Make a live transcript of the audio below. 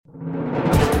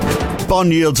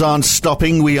Bond yields aren't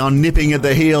stopping. We are nipping at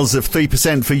the heels of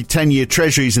 3% for 10-year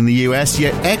treasuries in the US,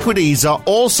 yet equities are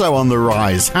also on the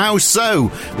rise. How so?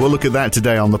 We'll look at that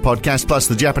today on the podcast. Plus,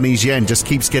 the Japanese yen just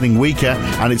keeps getting weaker,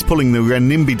 and it's pulling the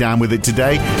renminbi down with it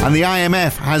today. And the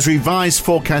IMF has revised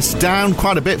forecasts down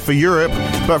quite a bit for Europe,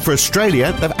 but for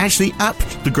Australia, they've actually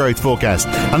upped the growth forecast.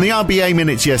 And the RBA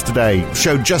minutes yesterday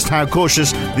showed just how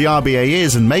cautious the RBA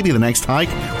is, and maybe the next hike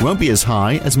won't be as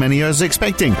high as many are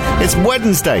expecting. It's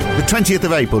Wednesday, the 20th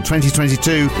of April,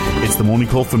 2022. It's the morning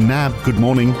call from NAB. Good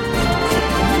morning.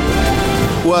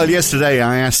 Well, yesterday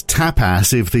I asked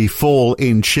Tapas if the fall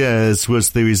in shares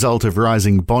was the result of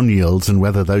rising bond yields and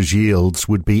whether those yields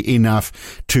would be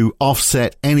enough to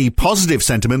offset any positive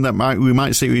sentiment that we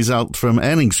might see result from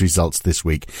earnings results this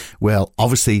week. Well,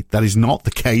 obviously that is not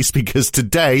the case, because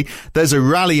today there's a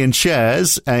rally in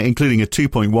shares, including a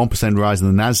 2.1% rise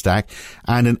in the Nasdaq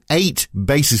and an 8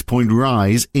 basis point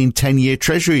rise in 10-year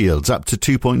treasury yields up to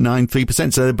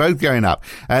 2.93%. So they're both going up.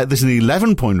 There's an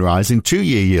 11-point rise in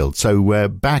 2-year yields. So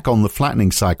back on the flattening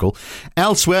cycle.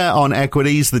 Elsewhere on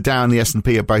equities, the Dow and the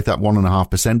S&P are both up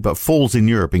 1.5%, but falls in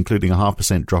Europe, including a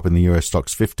 0.5% drop in the Euro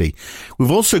Stoxx 50. We've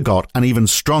also got an even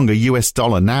stronger US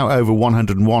dollar, now over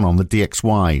 101 on the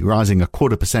DXY, rising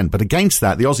 0.25%. But against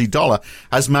that, the Aussie dollar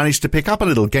has managed to pick up a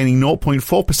little, gaining 0.4%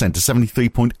 to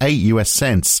 73.8 US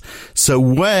cents. So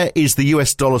where is the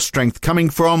US dollar strength coming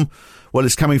from? Well,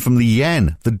 it's coming from the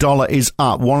yen. The dollar is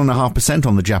up 1.5%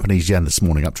 on the Japanese yen this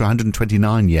morning, up to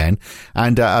 129 yen.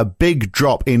 And a big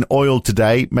drop in oil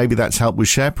today. Maybe that's helped with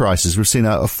share prices. We've seen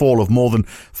a fall of more than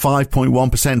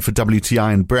 5.1% for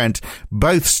WTI and Brent.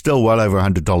 Both still well over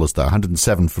 $100, though.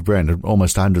 107 for Brent and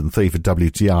almost 103 for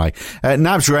WTI.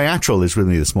 Nabs Ray Attrell is with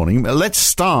me this morning. Let's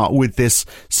start with this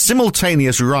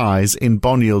simultaneous rise in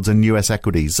bond yields and US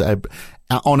equities.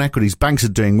 On equities, banks are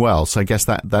doing well, so I guess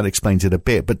that explains it a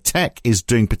bit. But tech is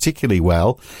doing particularly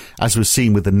well, as we've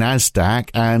seen with the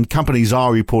Nasdaq, and companies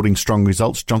are reporting strong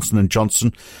results. Johnson &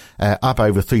 Johnson up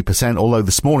over 3%, although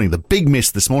this morning, the big miss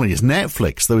this morning is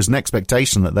Netflix. There was an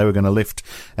expectation that they were going to lift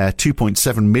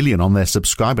 2.7 million on their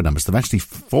subscriber numbers. They've actually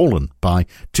fallen by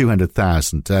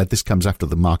 200,000. This comes after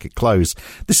the market close.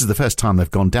 This is the first time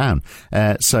they've gone down.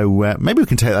 So maybe we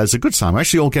can take that as a good sign. We're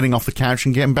actually all getting off the couch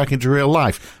and getting back into real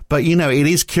life. But, you know, it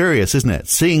is curious, isn't it?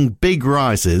 Seeing big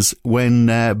rises when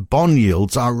bond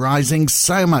yields are rising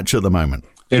so much at the moment.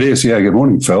 It is, yeah. Good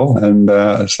morning, Phil. And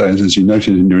so as you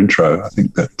noted in your intro, I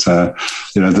think that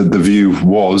the view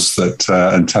was that,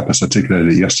 and Tapas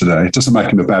articulated it yesterday. It doesn't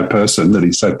make him a bad person that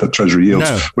he said that Treasury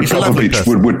yields would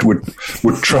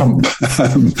trump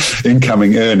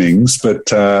incoming earnings,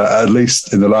 but at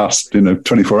least in the last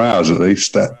 24 hours, at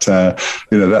least that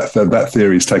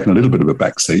theory has taken a little bit of a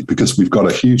backseat, because we've got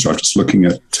a huge. I'm just looking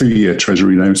at 2-year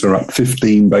Treasury notes are up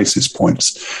 15 basis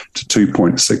points to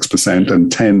 2.6%,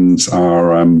 and 10s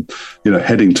are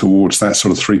heading towards that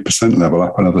sort of 3% level,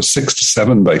 up another 6 to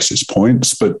 7 basis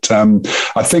points. But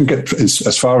I think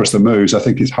as far as the moves, I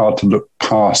think it's hard to look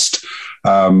past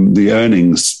the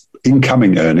earnings.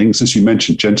 Incoming earnings, as you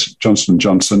mentioned, Johnson &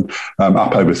 Johnson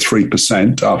up over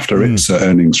 3% after its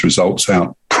earnings results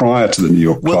out prior to the New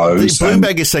York close.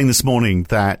 Bloomberg is saying this morning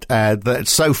that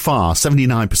so far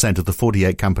 79% of the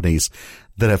 48 companies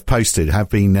that have posted have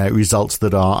been results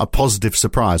that are a positive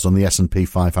surprise on the S&P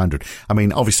 500. I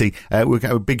mean, obviously, we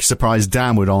got a big surprise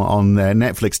downward on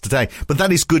Netflix today, but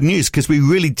that is good news, because we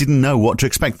really didn't know what to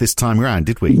expect this time around,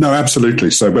 did we? No, absolutely.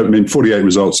 So, but I mean, 48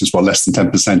 results is less than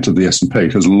 10% of the S&P.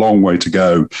 There's a long way to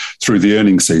go through the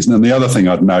earnings season. And the other thing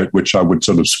I'd note, which I would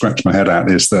sort of scratch my head at,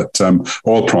 is that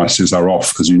oil prices are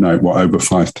off, as you know, over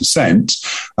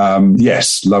 5%.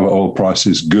 Yes, lower oil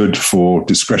prices good for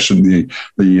discretion,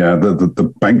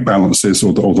 the bank balances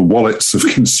or the wallets of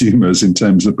consumers in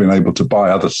terms of being able to buy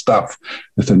other stuff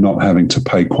if they're not having to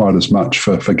pay quite as much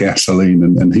for gasoline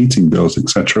and heating bills,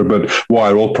 etc. But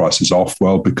why are oil prices off?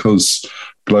 Well, because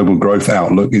global growth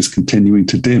outlook is continuing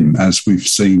to dim, as we've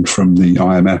seen from the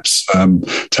IMF's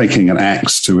taking an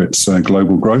axe to its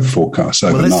global growth forecast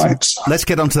overnight. Let's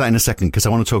get onto that in a second, because I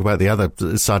want to talk about the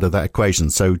other side of that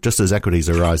equation. So just as equities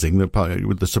are rising,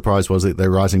 the surprise was that they're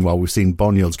rising while we've seen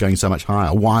bond yields going so much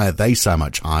higher. Why are they so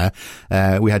much higher?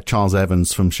 We had Charles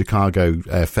Evans from Chicago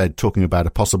Fed talking about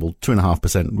a possible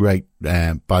 2.5% rate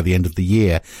by the end of the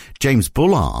year. James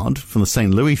Bullard from the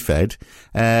St. Louis Fed,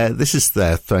 this is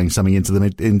throwing something into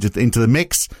the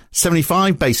mix.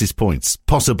 75 basis points,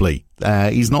 possibly.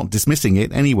 He's not dismissing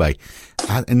it anyway.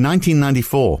 In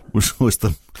 1994 was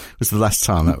the last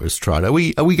time that was tried. Are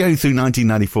we going through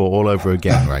 1994 all over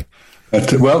again, Ray?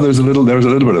 Well, there was a little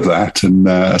bit of that, and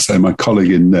I say my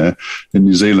colleague in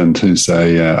New Zealand, who's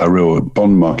a real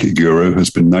bond market guru, has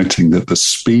been noting that the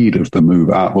speed of the move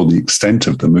up, or the extent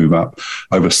of the move up,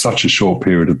 over such a short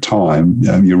period of time,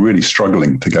 you're really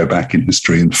struggling to go back in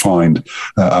history and find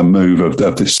a move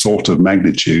of this sort of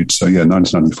magnitude. So,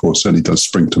 1994 certainly does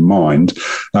spring to mind.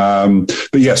 But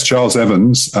yes, Charles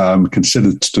Evans,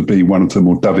 considered to be one of the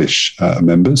more dovish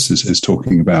members, is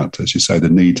talking about, as you say, the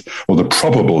need, or the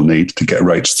probable need, to get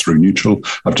rates through neutral.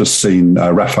 I've just seen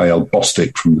Raphael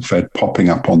Bostic from the Fed popping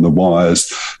up on the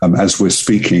wires as we're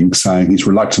speaking, saying he's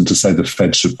reluctant to say the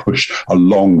Fed should push a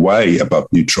long way above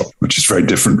neutral, which is very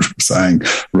different from saying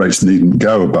rates needn't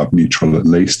go above neutral at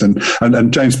least. And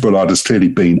James Bullard has clearly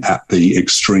been at the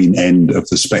extreme end of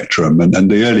the spectrum. And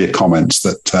the earlier comments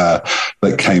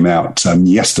that came out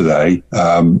yesterday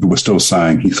were still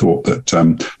saying he thought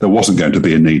that there wasn't going to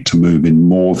be a need to move in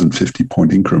more than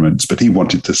 50-point increments, but he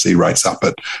wanted to see rates up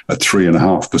at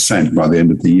 3.5% by the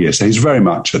end of the year. So he's very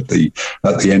much at the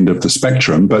end of the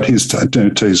spectrum. But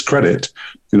to his credit,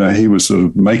 he was sort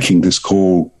of making this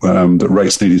call that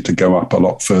rates needed to go up a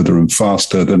lot further and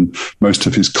faster than most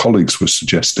of his colleagues were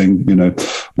suggesting,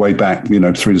 way back, 3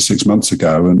 to 6 months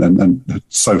ago. And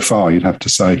so far, you'd have to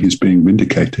say he's being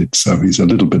vindicated. So he's a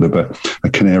little bit of a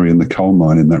canary in the coal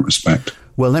mine in that respect.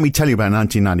 Well, let me tell you about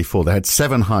 1994. They had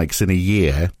 7 hikes in a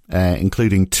year,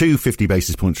 including 2 50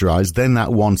 basis points rise, then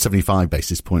that one 75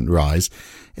 basis point rise.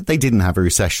 They didn't have a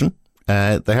recession.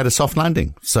 They had a soft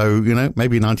landing. So,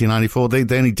 maybe in 1994,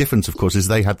 the only difference, of course, is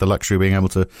they had the luxury of being able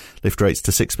to lift rates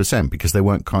to 6% because they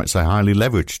weren't quite so highly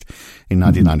leveraged in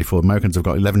 1994. Americans have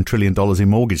got $11 trillion in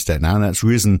mortgage debt now, and that's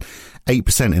risen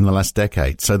 8% in the last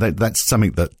decade. So that's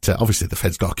something that obviously the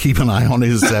Fed's got to keep an eye on,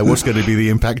 is what's going to be the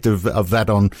impact of that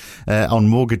on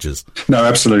mortgages. No,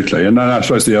 absolutely. And I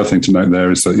suppose the other thing to note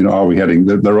there is that, are we heading,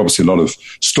 there are obviously a lot of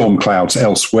storm clouds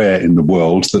elsewhere in the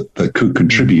world that could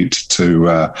contribute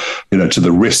to, to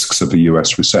the risks of a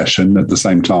US recession. At the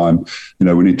same time,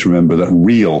 we need to remember that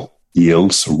real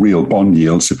yields, real bond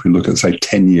yields, if we look at, say,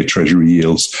 10-year Treasury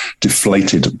yields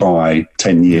deflated by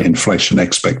 10-year inflation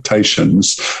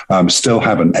expectations, still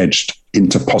haven't edged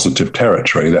into positive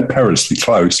territory. They're perilously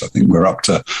close. I think we're up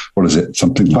to,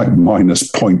 something like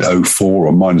minus 0.04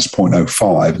 or minus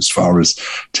 0.05 as far as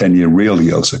 10-year real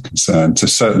yields are concerned. So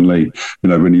certainly,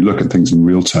 when you look at things in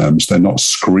real terms, they're not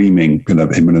screaming,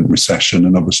 imminent recession.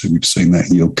 And obviously we've seen that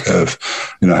yield curve,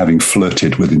 having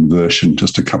flirted with inversion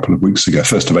just a couple of weeks ago,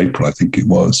 1st of April, I think it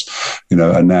was,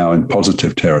 and now in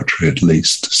positive territory at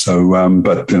least. So,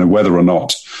 but, whether or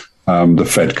not the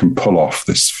Fed can pull off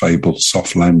this fabled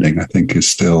soft landing, I think, is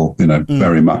still,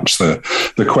 very much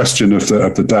the question of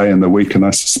the day and the week, and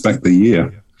I suspect the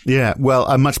year. Yeah, well,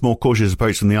 a much more cautious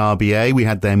approach from the RBA. We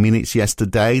had their minutes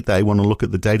yesterday. They want to look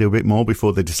at the data a bit more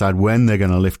before they decide when they're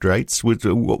going to lift rates. What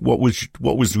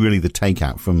was really the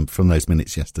takeout from those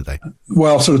minutes yesterday?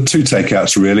 Well, sort of 2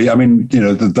 takeouts, really. I mean,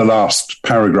 the last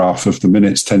paragraph of the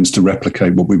minutes tends to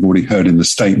replicate what we've already heard in the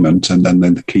statement. And then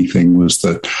the key thing was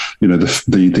that,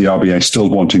 the RBA still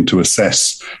wanting to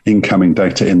assess incoming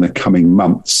data in the coming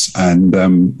months. And,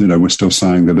 we're still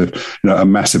saying that a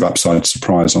massive upside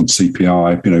surprise on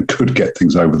CPI, could get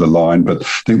things over the line. But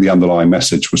I think the underlying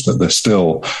message was that they're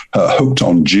still hooked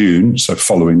on June. So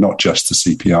following not just the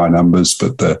CPI numbers,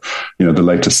 but the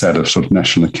latest set of sort of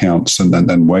national accounts and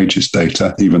then wages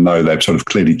data, even though they've sort of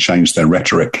clearly changed their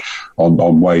rhetoric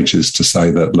on wages to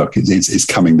say that, look, it's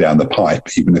coming down the pipe,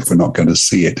 even if we're not going to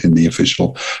see it in the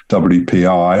official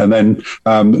WPI. And then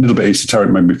a little bit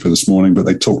esoteric maybe for this morning, but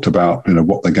they talked about,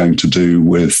 what they're going to do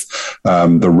with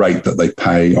the rate that they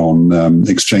pay on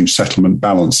exchange settlement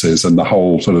balances, and the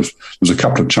whole sort of, there's a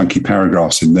couple of chunky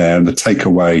paragraphs in there. And the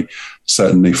takeaway,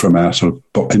 certainly from our sort of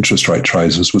interest rate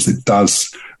traders, was it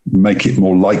does make it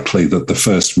more likely that the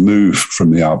first move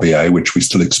from the RBA, which we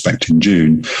still expect in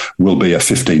June, will be a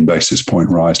 15 basis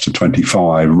point rise to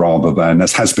 25, rather than,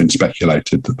 as has been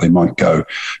speculated, that they might go,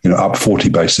 up 40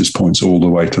 basis points all the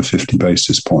way to 50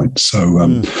 basis points. So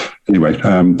anyway,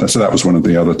 so that was one of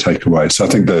the other takeaways. So I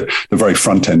think the very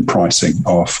front end pricing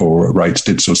for rates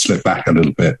did sort of slip back a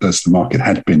little bit, as the market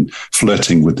had been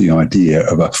flirting with the idea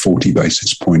of a 40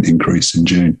 basis point increase in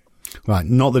June. Right,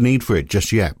 not the need for it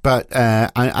just yet, but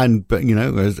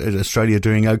Australia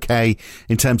doing okay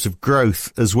in terms of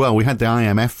growth as well. We had the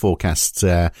IMF forecasts,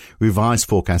 revised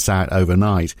forecasts out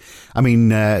overnight. I mean,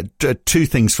 2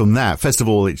 things from that. First of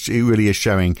all, it really is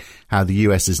showing how the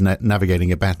US is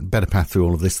navigating a better path through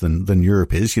all of this than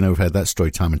Europe is. We've heard that story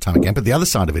time and time again. But the other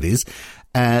side of it is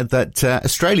that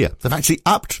Australia, they've actually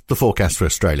upped the forecast for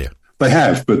Australia. They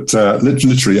have, but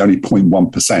literally only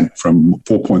 0.1% from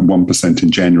 4.1%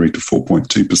 in January to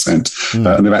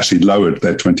 4.2%. And they've actually lowered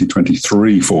their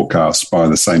 2023 forecast by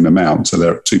the same amount. So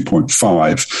they're at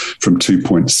 2.5 from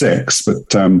 2.6.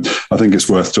 But I think it's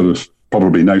worth sort of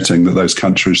probably noting that those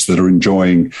countries that are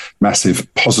enjoying massive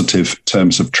positive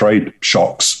terms of trade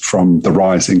shocks from the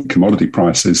rise in commodity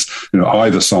prices,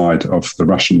 either side of the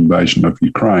Russian invasion of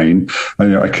Ukraine,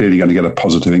 are clearly going to get a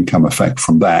positive income effect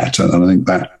from that. And I think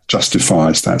that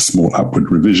justifies that small upward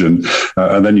revision.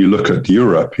 And then you look at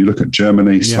Europe, you look at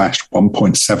Germany slashed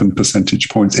 1.7 percentage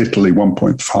points, Italy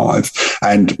 1.5.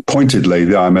 And pointedly,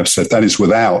 the IMF said that is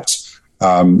without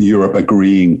Europe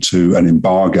agreeing to an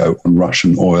embargo on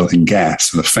Russian oil and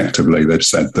gas. And effectively, they've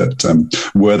said that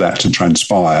were that to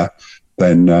transpire,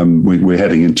 then we're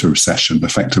heading into recession.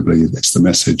 Effectively, it's the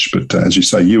message. But as you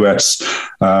say, US,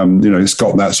 it's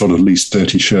got that sort of least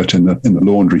dirty shirt in the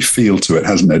laundry feel to it,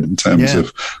 hasn't it? In terms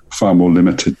of far more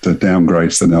limited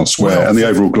downgrades than elsewhere, and the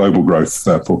overall global growth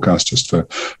forecast, just for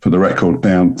the record,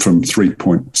 down from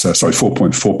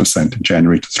 4.4% in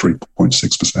January to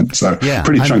 3.6%. So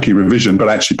pretty chunky revision, but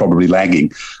actually probably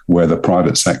lagging where the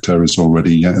private sector is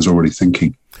already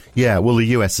thinking. Yeah, well, the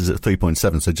US is at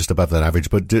 3.7, so just above that average,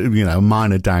 but, a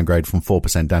minor downgrade from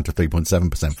 4% down to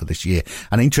 3.7% for this year.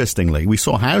 And interestingly, we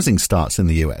saw housing starts in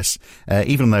the US,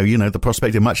 even though, the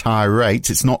prospect of much higher rates,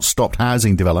 it's not stopped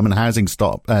housing development. Housing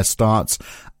starts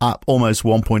up almost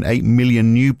 1.8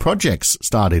 million new projects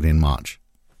started in March.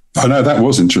 I know that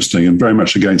was interesting and very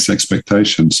much against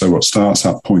expectations. So what starts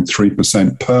up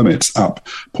 0.3%, permits up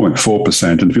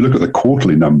 0.4%. And if you look at the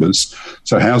quarterly numbers,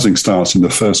 so housing starts in the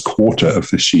first quarter of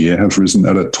this year have risen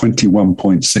at a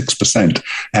 21.6%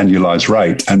 annualized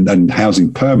rate, and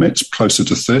housing permits closer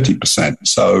to 30%.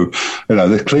 So,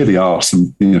 there clearly are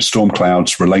some storm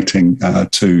clouds relating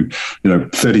to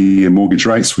 30-year mortgage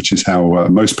rates, which is how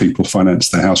most people finance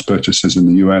their house purchases in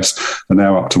the US, are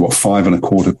now up to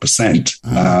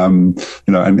 5.25%. And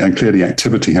clearly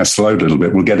activity has slowed a little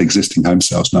bit. We'll get existing home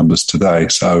sales numbers today.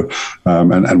 So,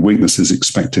 and weakness is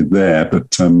expected there,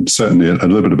 but certainly a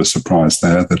little bit of a surprise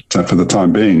there that for the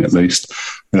time being, at least,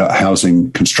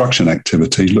 housing construction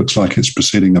activity looks like it's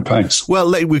proceeding apace. Well,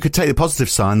 we could take the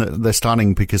positive sign that they're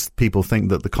starting because people think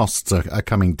that the costs are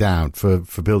coming down for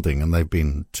building and they've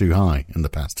been too high in the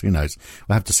past. Who knows?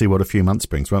 We'll have to see what a few months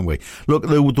brings, won't we? Look,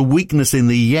 the weakness in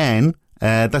the yen,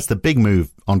 that's the big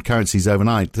move on currencies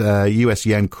overnight. US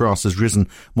yen cross has risen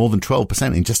more than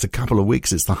 12% in just a couple of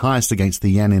weeks. It's the highest against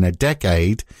the yen in a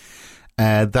decade.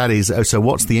 That is, so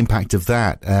what's the impact of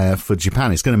that for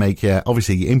Japan? It's going to make,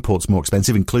 obviously, imports more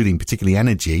expensive, including particularly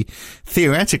energy.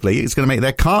 Theoretically, it's going to make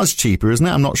their cars cheaper, isn't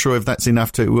it? I'm not sure if that's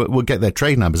enough we'll get their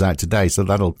trade numbers out today, so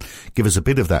that'll give us a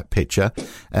bit of that picture.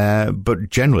 But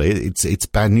generally, it's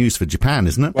bad news for Japan,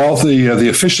 isn't it? Well, the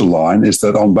official line is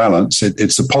that on balance,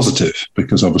 it's a positive,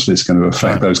 because obviously it's going to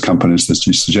affect those companies that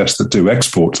you suggest that do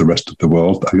export to the rest of the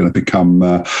world are going to become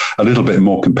a little bit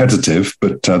more competitive.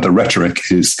 But the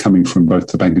rhetoric is coming from both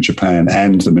the Bank of Japan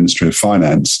and the Ministry of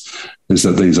Finance is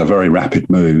that these are very rapid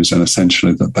moves and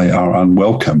essentially that they are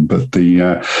unwelcome. But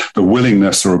the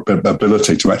willingness or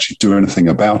ability to actually do anything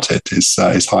about it is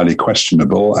highly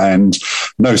questionable. And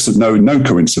no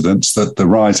coincidence that the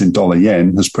rise in dollar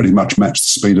yen has pretty much matched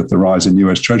the speed of the rise in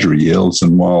US Treasury yields.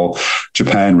 And while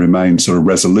Japan remains sort of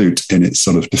resolute in its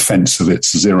sort of defense of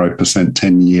its 0%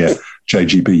 10-year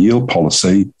JGB yield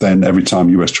policy, then every time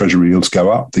US Treasury yields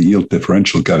go up, the yield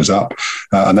differential goes up,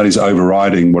 and that is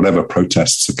overriding whatever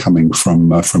protests are coming from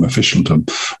officialdom.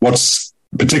 What's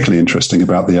particularly interesting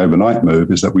about the overnight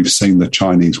move is that we've seen the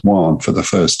Chinese yuan for the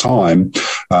first time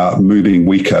moving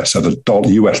weaker. So the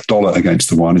US dollar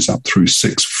against the yuan is up through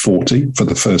 6.40 for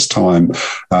the first time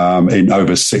in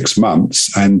over 6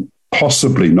 months. And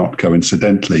possibly not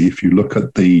coincidentally, if you look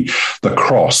at the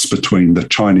cross between the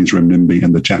Chinese renminbi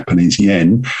and the Japanese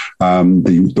yen,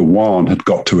 the yuan had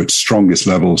got to its strongest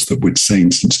levels that we'd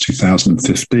seen since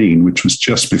 2015, which was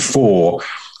just before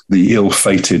the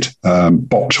ill-fated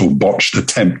botched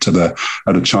attempt at a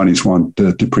Chinese yuan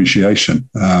depreciation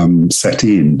set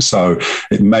in. So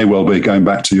it may well be, going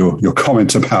back to your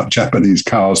comment about Japanese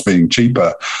cars being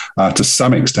cheaper, to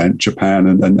some extent, Japan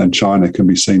and China can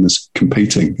be seen as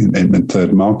competing in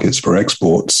third markets for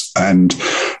exports. And,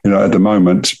 at the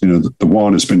moment, the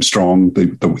yuan has been strong,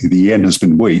 the yen has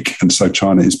been weak, and so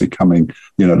China is becoming,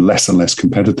 less and less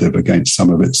competitive against some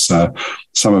of its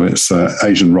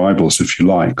Asian rivals, if you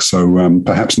like. So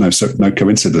perhaps no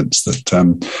coincidence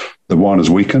that the yuan has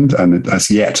weakened, and it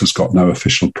as yet has got no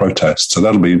official protest. So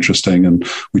that'll be interesting. And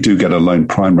we do get a loan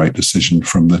prime rate decision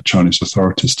from the Chinese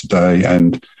authorities today.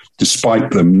 And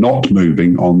despite them not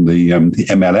moving on the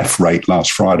MLF rate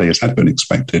last Friday, as had been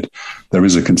expected, there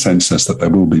is a consensus that there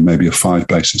will be maybe a 5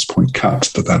 basis point cut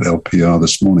to that LPR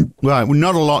this morning. Right, well,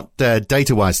 not a lot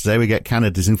data-wise today. We get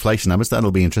Canada's inflation numbers.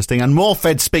 That'll be interesting. And more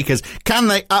Fed speakers. Can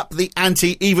they up the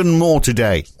ante even more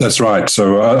today? That's right.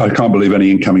 So I can't believe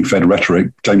any incoming Fed rhetoric,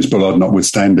 James Bullard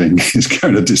notwithstanding, is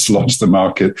going to dislodge the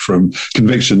market from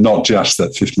conviction, not just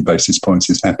that 50 basis points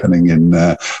is happening in,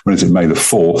 when is it, May the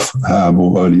 4th,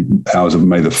 or early hours of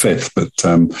May the 5th, but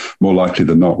more likely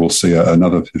than not, we'll see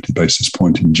another 50 basis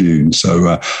point in June.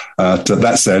 So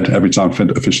that said, every time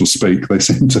Fed officials speak, they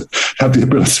seem to have the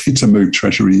ability to move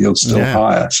Treasury yields still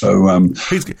higher. So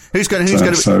who's going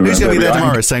to be there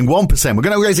tomorrow saying 1%? We're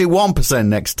going to raise it 1%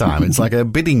 next time. It's like a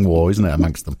bidding war, isn't it,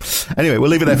 amongst them? Anyway, we'll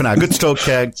leave it there for now. Good to talk.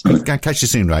 Catch you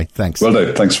soon, Ray. Thanks. Well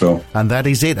done. Thanks, Phil. And that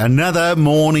is it. Another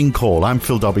morning call. I'm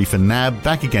Phil Dobbie for now.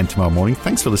 Back again tomorrow morning.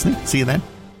 Thanks for listening. See you then.